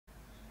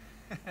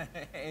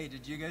Hey,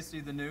 did you guys see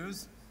the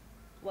news?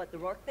 What, the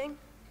Rourke thing?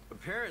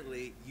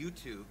 Apparently, you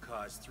two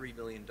caused $3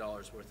 million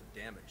worth of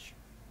damage.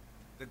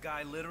 The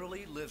guy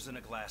literally lives in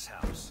a glass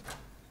house.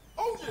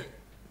 Oh yeah!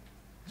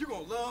 You're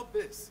gonna love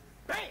this.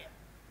 Bam!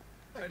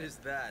 What is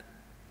that?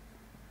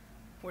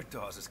 Where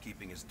Dawes is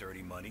keeping his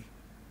dirty money.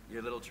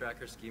 Your little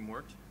tracker scheme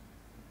worked?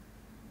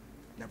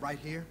 Now right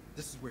here,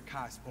 this is where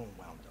Khai's phone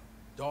wound up.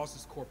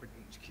 Dawes' corporate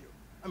HQ.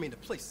 I mean, the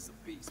place is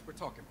a beast. We're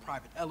talking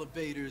private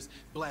elevators,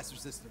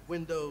 blast-resistant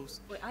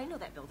windows. Wait, I know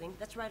that building.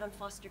 That's right on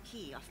Foster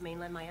Key off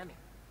mainland Miami.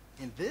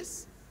 And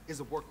this is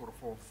a work order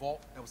for a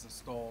vault that was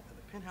installed in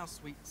the penthouse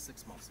suite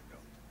 6 months ago.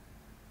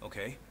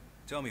 Okay,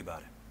 tell me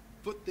about it.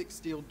 Foot-thick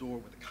steel door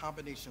with a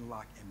combination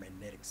lock and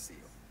magnetic seal.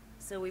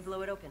 So we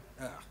blow it open.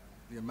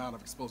 The amount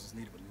of explosives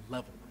needed would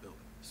level the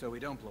building. So we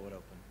don't blow it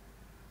open.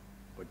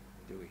 But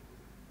do we?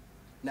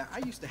 Now, I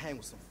used to hang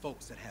with some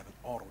folks that have an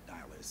auto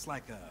dialer. It's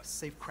like a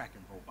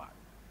safe-cracking robot.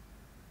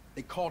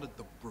 They called it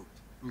the Brute.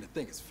 I mean, the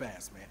thing is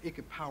fast, man. It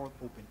could power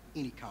open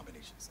any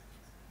combination safe.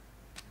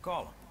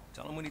 Call him.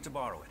 Tell him we need to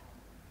borrow it.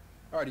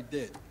 Already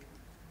did.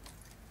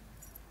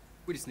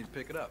 We just need to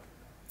pick it up.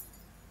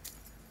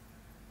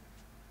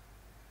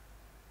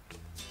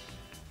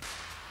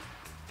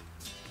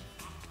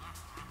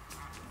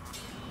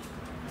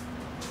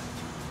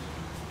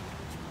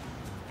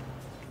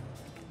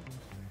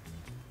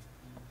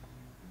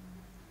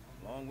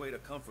 Long way to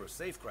come for a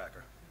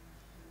safecracker.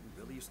 You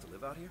really used to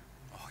live out here?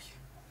 Oh, yeah.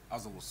 I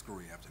was a little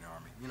screwy after the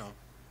army. You know,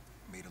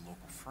 made a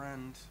local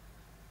friend.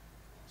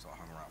 So I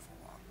hung around for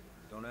a while.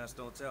 Don't ask,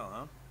 don't tell,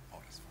 huh? Oh,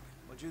 that's funny.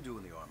 What'd you do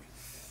in the army?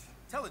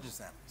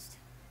 Intelligence analyst.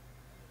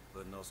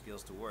 But no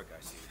skills to work,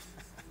 I see.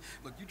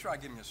 Look, you try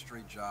getting a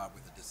straight job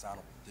with a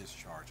dishonorable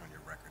discharge on your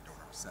record during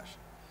a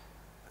recession.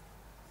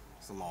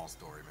 It's a long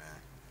story,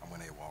 man. I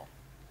went AWOL.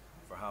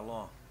 For how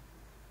long?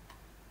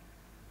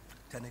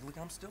 Technically,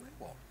 I'm still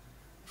AWOL.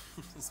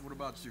 So what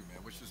about you,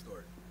 man? What's your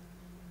story?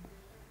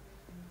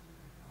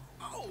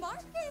 Oh,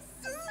 Marcus!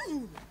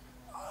 dude!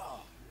 Oh,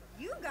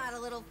 You got a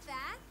little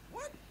fat.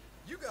 what?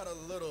 You got a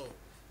little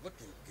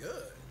looking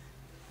good.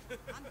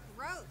 I'm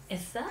gross.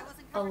 Is that I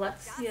wasn't covered in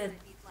Alexia dust and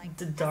he's like,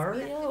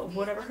 Daddario? SPF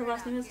Whatever her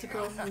last name is, the here.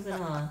 girl who's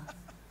in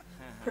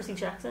Percy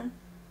Jackson?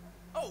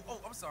 Oh,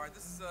 I'm sorry.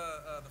 This is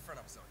the friend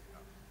I'm selling you.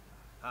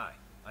 Hi,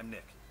 I'm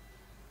Nick.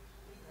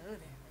 Hello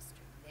there, Mr.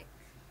 Nick.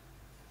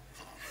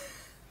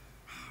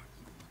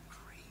 You look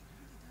great.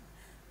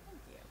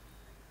 Thank you.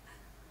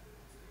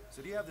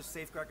 So do you have the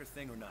safecracker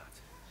thing or not?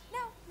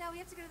 No, we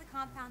have to go to the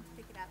compound to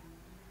pick it up.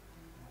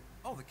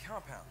 Oh, the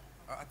compound.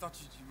 I thought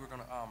you were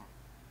gonna,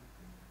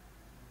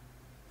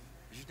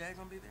 Is your dad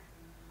gonna be there?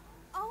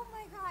 Oh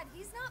my god,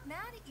 he's not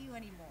mad at you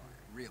anymore.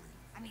 Really?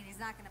 I mean, he's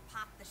not gonna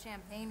pop the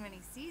champagne when he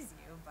sees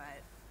you,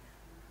 but...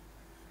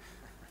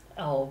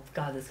 Oh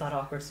god, this got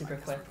awkward super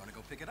quick. We're gonna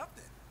go pick it up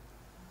then.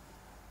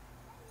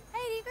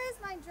 Hey, do you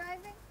guys mind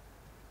driving?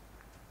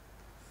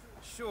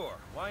 Sure,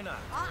 why not?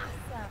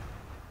 Awesome.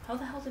 How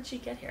the hell did she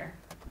get here?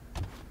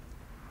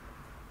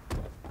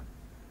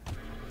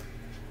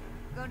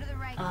 Go to the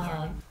right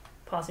here.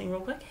 Pausing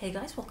real quick. Hey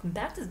guys, welcome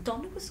back to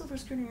Dominic with Silver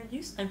Screen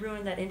Reviews. I'm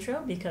ruining that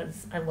intro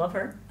because I love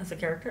her as a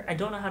character. I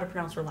don't know how to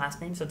pronounce her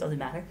last name, so it doesn't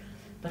matter.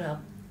 But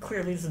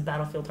clearly this is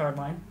Battlefield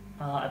Hardline,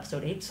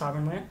 episode 8,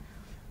 Sovereign Land.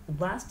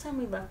 Last time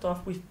we left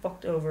off, we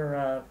fucked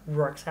over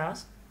Rourke's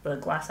house, the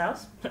glass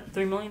house,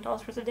 $3 million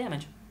worth of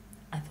damage.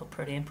 I feel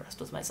pretty impressed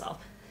with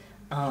myself.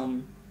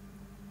 I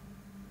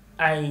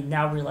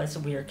now realize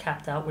that we are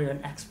capped out. We are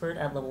an expert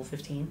at level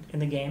 15 in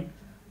the game.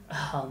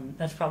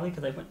 That's probably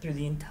because I went through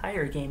the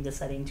entire game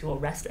deciding to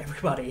arrest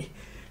everybody.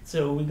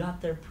 So we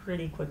got there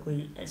pretty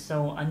quickly,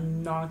 so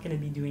I'm not going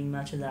to be doing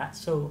much of that.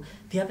 So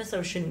the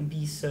episode shouldn't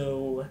be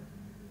so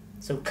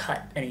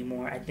cut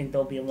anymore. I think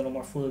they'll be a little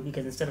more fluid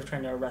because instead of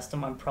trying to arrest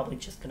them, I'm probably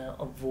just going to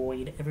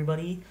avoid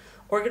everybody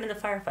or get into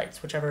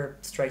firefights, whichever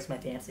strikes my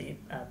fancy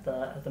at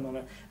the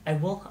moment.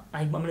 I'm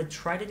going to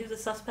try to do the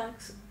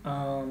suspects,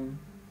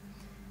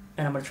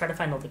 and I'm going to try to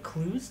find all the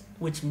clues,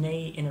 which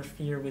may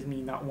interfere with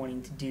me not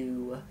wanting to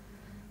do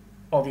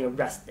all the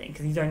arresting,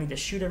 because either I need to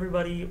shoot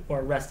everybody or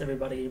arrest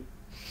everybody.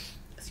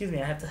 Excuse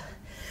me, I have to...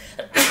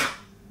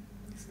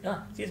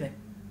 excuse me.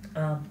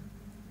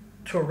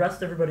 To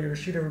arrest everybody or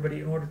shoot everybody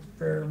in order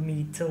for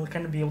me to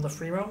kind of be able to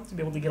free roam, to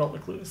be able to get all the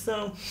clues.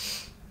 So,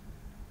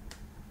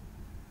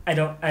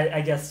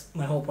 I guess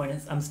my whole point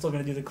is I'm still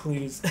going to do the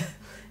clues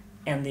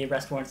and the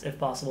arrest warrants if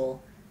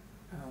possible.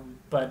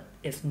 But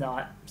if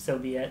not, so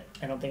be it.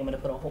 I don't think I'm going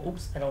to put a whole...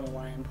 Oops, I don't know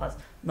why I'm paused.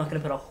 I'm not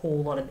going to put a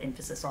whole lot of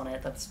emphasis on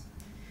it.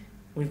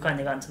 We've kind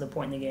of gotten to the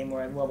point in the game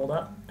where I've leveled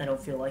up. I don't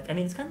feel like... I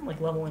mean, it's kind of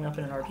like leveling up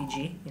in an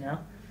RPG, you know?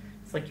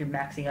 It's like you're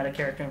maxing out a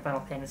character in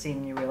Final Fantasy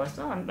and you realize,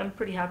 oh, I'm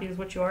pretty happy with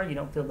what you are. You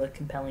don't feel the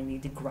compelling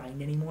need to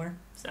grind anymore.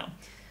 So,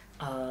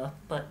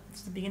 but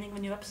it's the beginning of a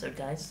new episode,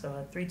 guys.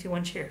 So 3, 2,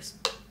 1, cheers.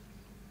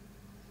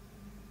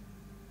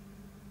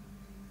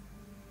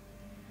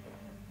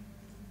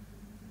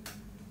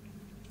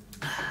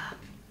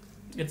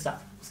 Good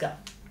stuff. Let's go.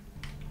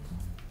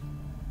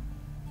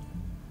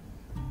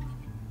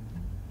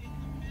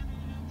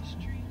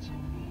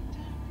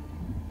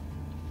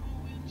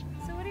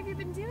 you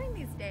been doing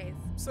these days?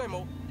 Same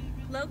old,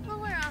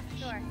 Local or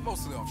offshore?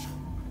 mostly offshore.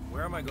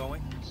 Where am I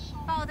going?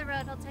 Follow the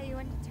road, I'll tell you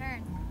when to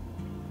turn.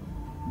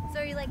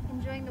 So are you, like,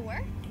 enjoying the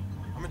work?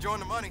 I'm enjoying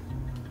the money.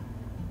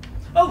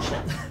 Oh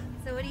shit!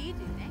 So what do you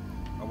do, Nick?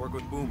 I work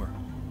with Boomer.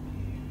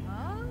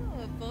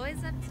 Oh, a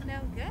boy's up to no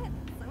good.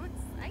 So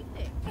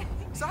exciting.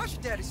 So how's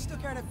your daddy? Still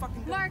carrying that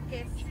fucking gun?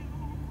 Marcus,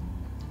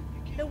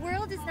 the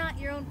world is not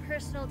your own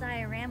personal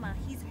diorama.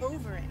 He's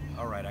over it.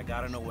 All right, I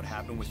gotta know what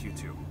happened with you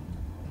two.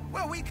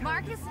 Well, we can...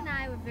 Marcus and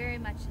I were very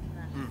much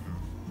in love.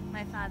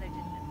 My father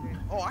didn't approve.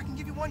 Oh, I can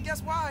give you one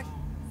guess why.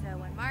 So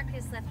when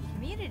Marcus left the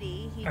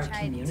community, he Our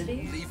tried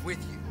community? to Leave with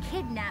you.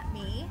 kidnap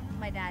me,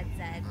 my dad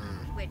said,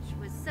 which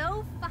was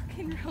so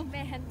fucking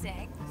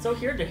romantic. So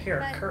here to hear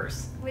a But-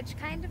 curse. Which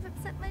kind of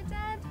upset my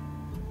dad,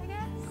 I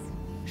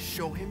guess.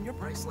 Show him your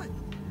bracelet.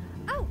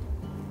 Oh!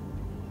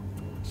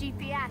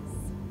 GPS.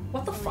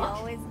 What the So he fuck?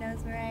 always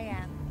knows where I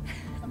am.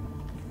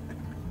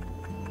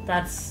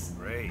 That's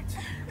Great.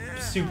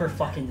 super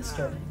fucking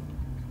disturbing.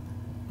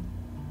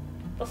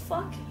 The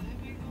fuck?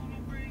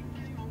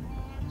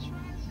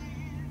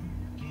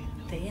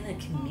 They in a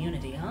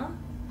community, huh?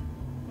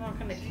 What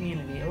kind of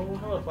community? Oh,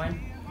 hello,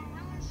 Blaine.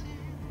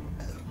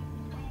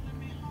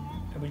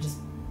 Are we just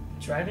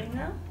driving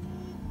now?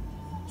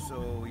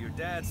 So your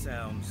dad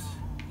sounds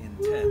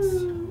intense.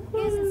 He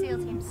was in SEAL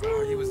Team 6.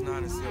 Oh, he was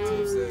not in SEAL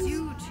Team 6.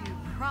 Due to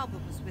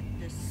problems with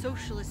the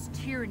socialist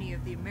tyranny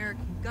of the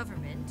American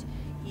government,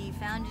 He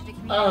founded a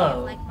community Oh.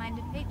 of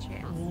like-minded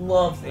patriots.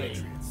 Lovely.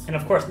 Patriots. And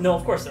of course, no,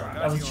 of course there aren't.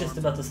 I was just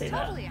about to say that.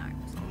 Totally aren't.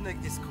 Nick,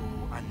 it's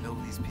cool. I know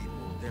these people.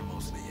 They're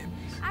mostly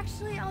hippies.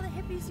 Actually, all the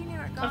hippies you knew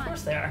are gone. Of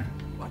course they are.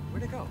 What?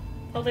 Where'd they go?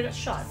 Oh, they got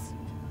shot.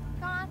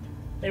 Gone.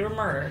 They were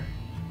murdered.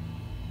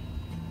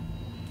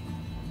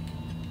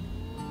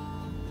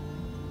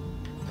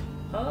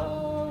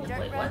 Oh, Dirt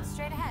wait, road what?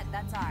 straight ahead.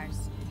 That's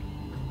ours.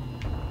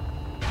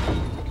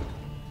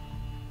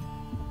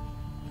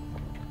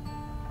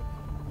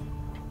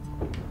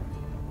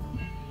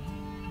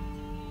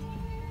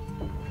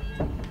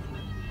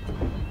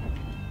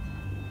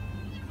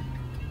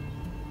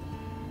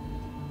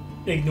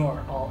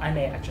 Ignore all. I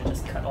may actually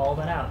just cut all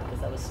that out because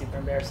that was super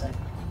embarrassing.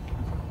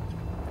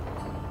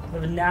 I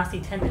have a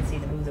nasty tendency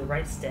to move the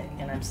right stick,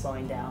 and I'm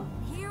slowing down.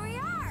 Here we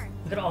are.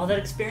 Look at all that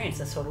experience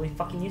that's totally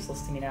fucking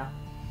useless to me now.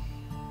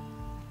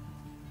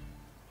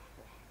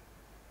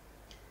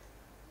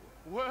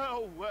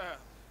 Well, well.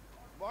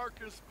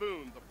 Marcus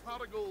Boone, the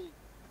prodigal,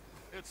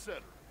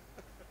 etc.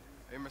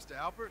 Hey, Mr.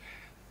 Albert.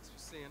 Thanks for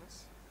seeing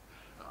us.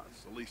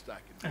 It's the least I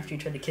can do. After you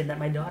tried to kidnap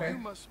my You daughter.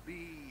 must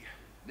be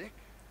Nick?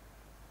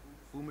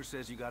 Boomer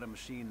says you got a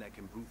machine that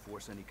can brute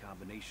force any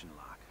combination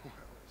lock. Well,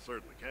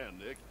 certainly can,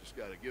 Nick. Just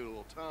gotta give it a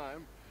little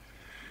time.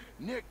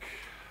 Nick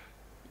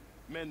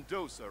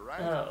Mendoza,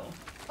 right? Oh.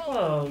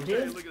 Whoa, Hey,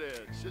 dude. look at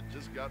that. Shit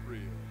just got real.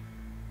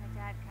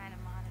 My dad kind of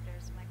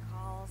monitors my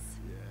calls.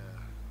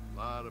 Yeah, a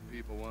lot of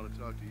people want to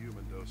talk to you,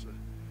 Mendoza.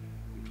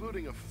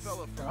 Including a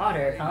fella from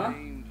Stoddard, LA huh?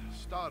 named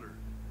Stoddard.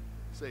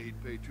 Say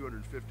he'd pay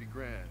 250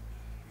 grand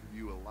for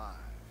you alive.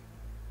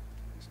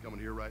 He's coming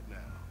here right now.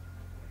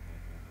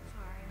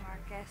 Sorry,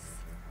 Marcus.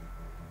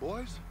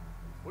 Boys,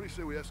 what do you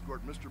say we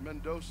escort Mr.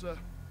 Mendoza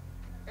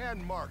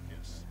and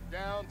Marcus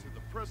down to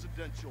the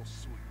presidential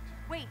suite?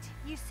 Wait,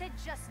 you said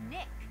just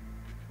Nick.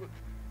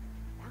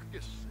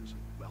 Marcus isn't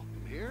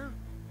welcome here.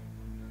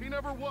 He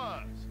never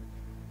was.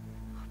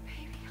 Oh,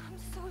 baby, I'm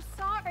so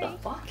The sorry.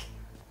 fuck?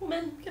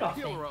 Woman, get off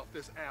me. Kill her off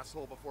this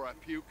asshole before I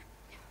puke.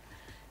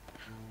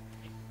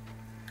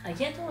 I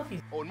can't tell if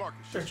he's... Oh, and Marcus,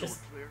 They're just so just-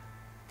 we're clear,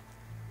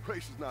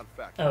 race is not a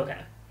factor.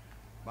 Okay.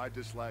 My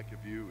dislike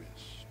of you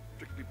is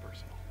strictly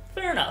personal.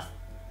 Fair enough.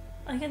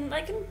 I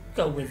can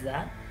go with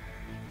that.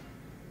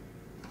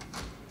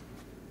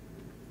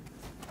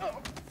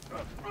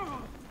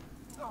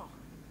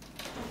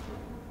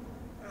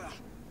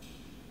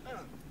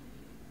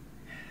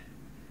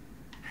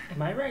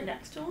 Am I right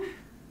next to him?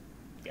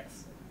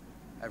 Yes.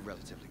 I have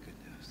relatively good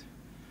news.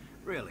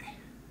 Really?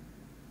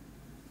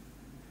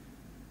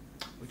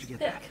 Where'd you get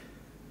Thick. that?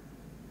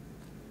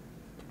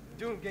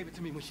 Dune gave it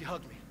to me when she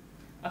hugged me.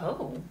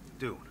 Oh.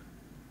 Dude,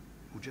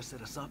 who just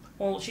set us up?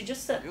 Well, she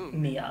just set Dude.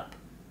 me up.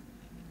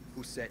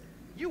 Who set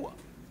you up?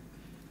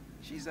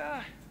 She's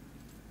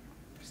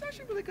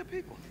actually really good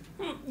people.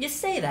 You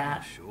say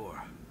that.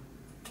 Sure.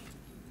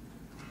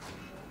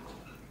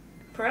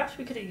 Perhaps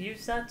we could have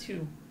used that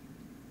to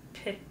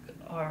pick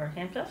our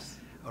handcuffs?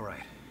 All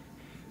right.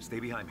 Stay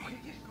behind me. Oh,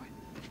 yeah, go ahead.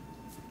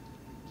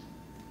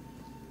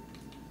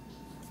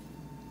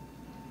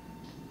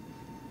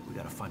 We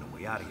gotta find a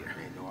way out of here.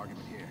 There ain't no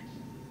argument here.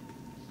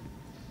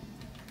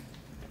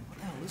 What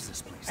the hell is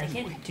this place? I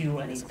anyway? can't do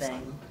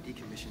anything.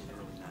 Decommissioned in the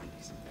early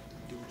 90s.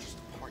 Dude used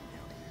to party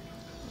down here.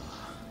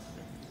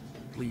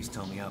 Please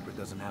tell me Albert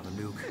doesn't have a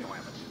nuke. They don't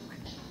have a nuke.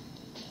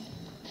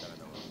 Gotta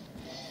know.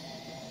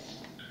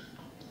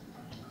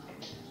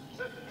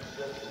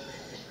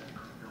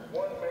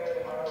 Where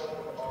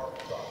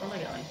am I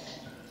going?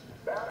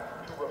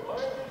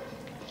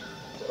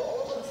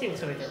 Let's see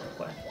what's over here real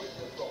quick.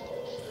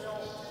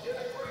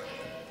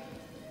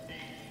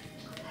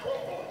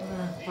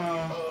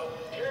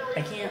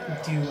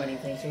 do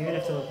anything, so even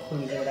if there were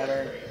clues or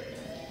whatever.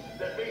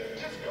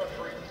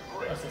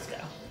 Let's just go.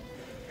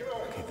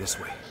 Okay, this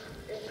way.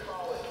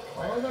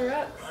 Follow the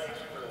reps.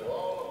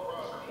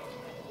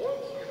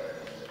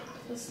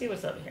 Let's see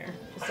what's up here.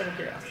 Just out of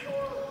curiosity.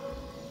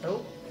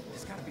 Oh.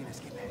 There's gotta be an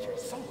escape hatch here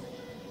somewhere.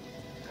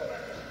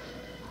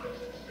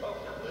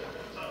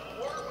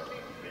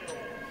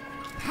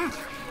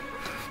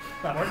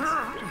 That works.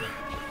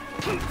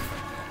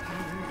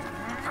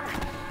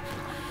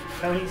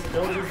 Tony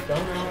still just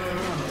going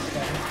on this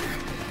guy.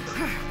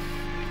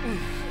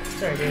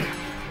 Sorry, dude.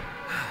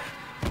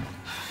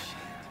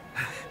 I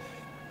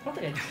don't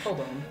think I killed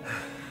him.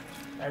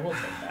 I will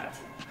take that.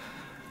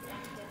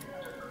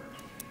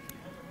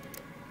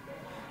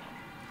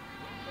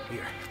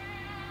 Here.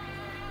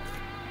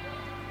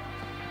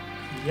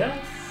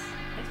 Yes!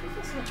 Makes me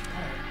feel so much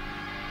better.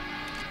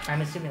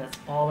 I'm assuming that's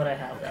all that I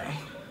have, though.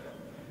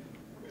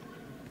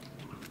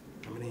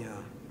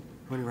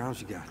 How many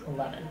rounds you got?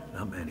 11.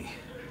 Not many.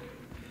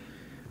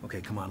 Okay,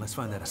 come on, let's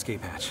find that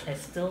escape hatch. I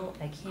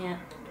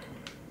can't...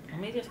 Let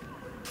me just...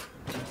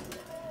 Just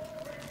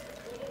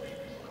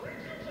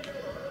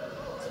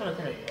want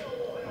to kind of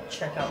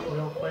check out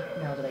real quick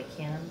now that I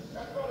can.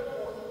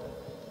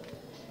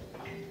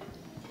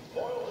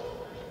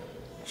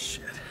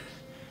 Shit.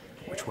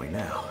 Which way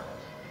now?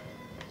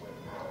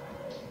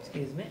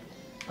 Excuse me.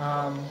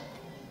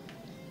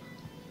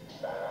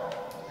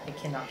 I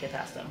cannot get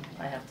past him.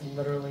 I have to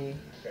literally...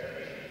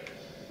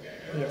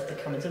 He has to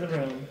come into the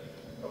room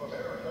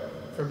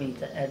for me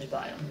to edge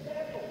by him.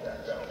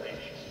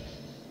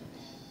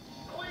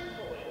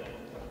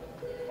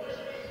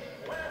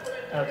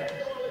 Okay.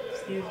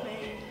 Excuse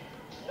me.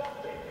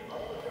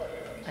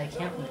 I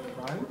can't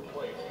run?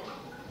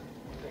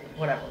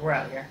 Whatever, we're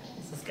out here.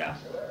 Let's just go.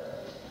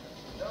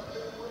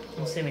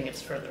 I'm assuming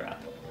it's further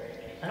up.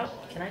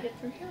 Can I get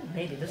through here?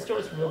 Maybe. This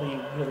door's really,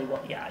 really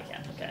well... Yeah, I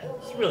can. Okay.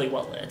 It's really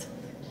well lit.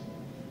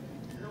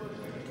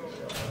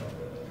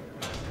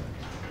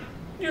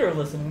 You're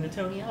listening to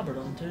Tony Albert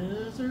on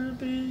Desert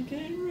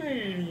Beacon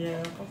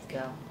Radio. Let's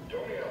go.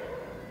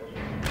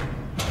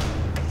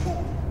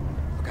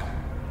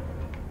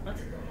 What?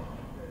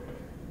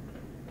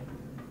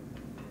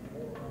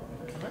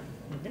 What?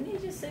 Didn't he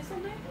just say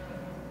something?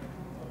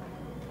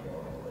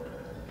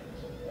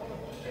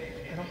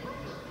 I don't...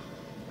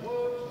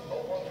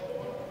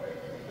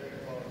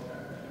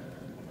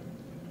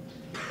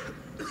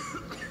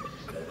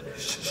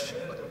 Shh.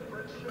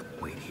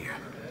 Wait here.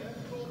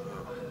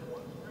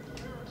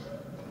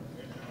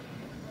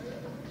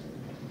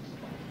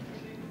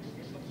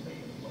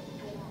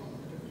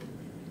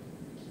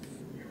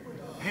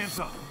 Hands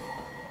up.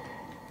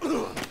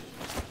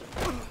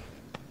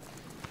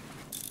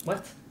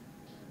 What?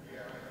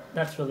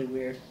 That's really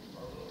weird.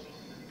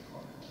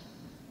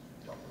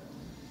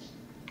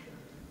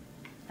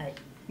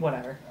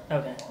 Whatever.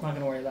 Okay, I'm not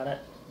gonna worry about it.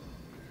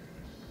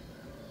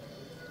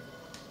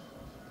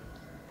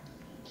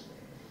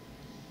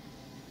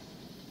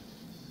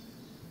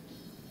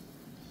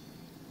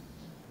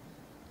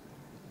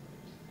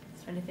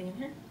 Is there anything in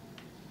here?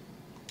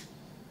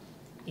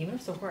 Even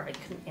if there were, I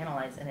couldn't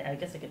analyze, and I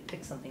guess I could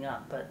pick something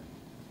up, but...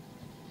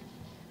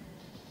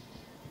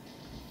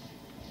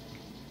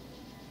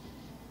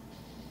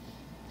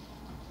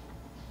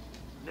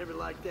 Never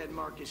liked that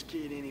Marcus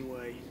kid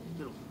anyway.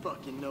 Little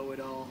fucking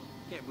know-it-all.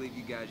 Can't believe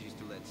you guys used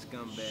to let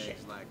scumbags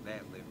Shit. like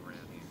that live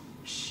around here.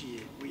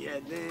 Shit, we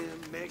had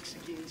them,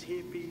 Mexicans,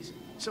 hippies,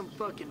 some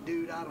fucking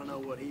dude, I don't know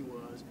what he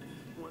was.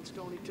 Once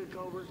Tony took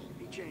over,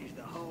 he changed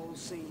the whole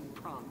scene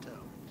pronto.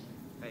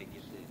 Hey,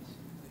 get this.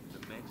 The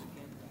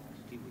Mexican,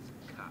 he was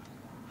a cop.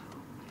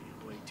 Oh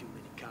man, way too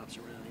many cops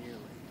around here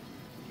lately.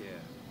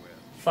 Yeah, well,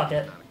 Fuck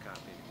it. not a cop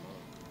anymore.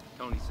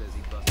 Tony says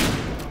he busted.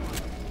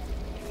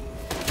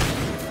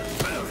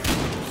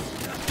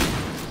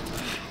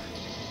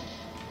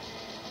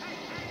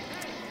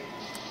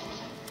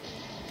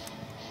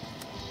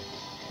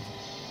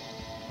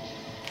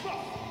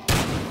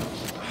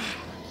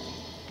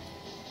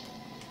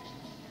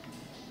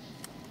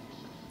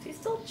 Is he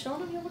still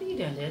chilling with you? What are you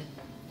doing, dude?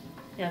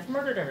 Yeah, I've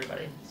murdered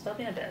everybody. Stop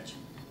being a bitch.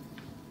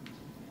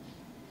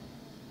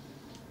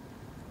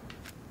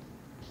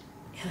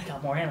 And I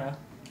got more ammo.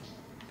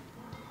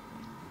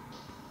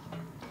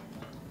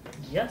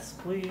 Yes,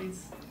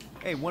 please.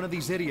 Hey, one of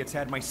these idiots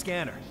had my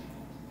scanner.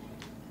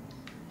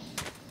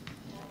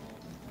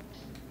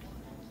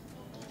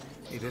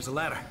 Hey, there's a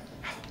ladder.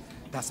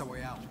 That's our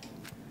way out.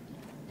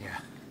 Yeah.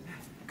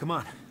 Come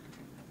on.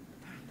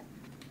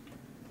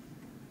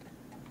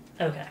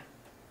 Okay.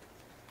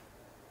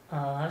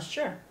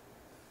 Sure.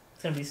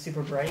 It's gonna be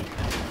super bright.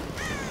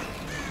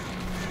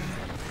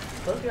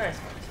 Close your eyes.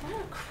 There's a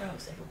lot of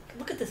crows everywhere.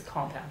 Look at this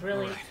compound,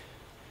 really? All right.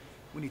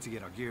 We need to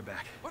get our gear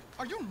back. What?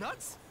 Are you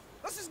nuts?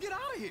 Let's just get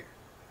out of here.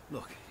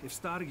 Look, if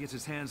Stoddard gets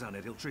his hands on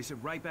it, he'll trace it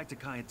right back to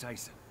Khai and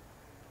Tyson.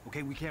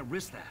 Okay, we can't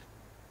risk that.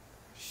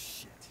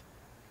 Shit.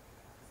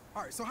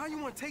 All right, so how you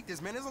want to take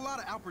this, man? There's a lot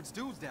of Alpert's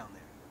dudes down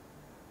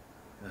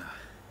there.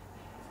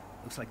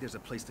 Looks like there's a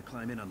place to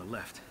climb in on the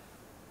left.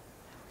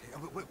 Okay,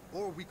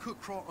 Or we could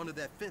crawl under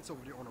that fence over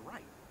there on the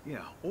right.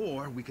 Yeah,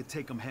 or we could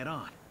take them head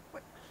on.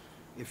 What?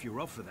 If you're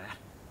up for that.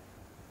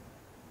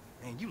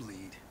 Man, you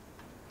lead.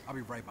 I'll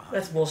be right behind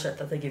That's you. bullshit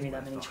that they give me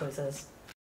that many choices.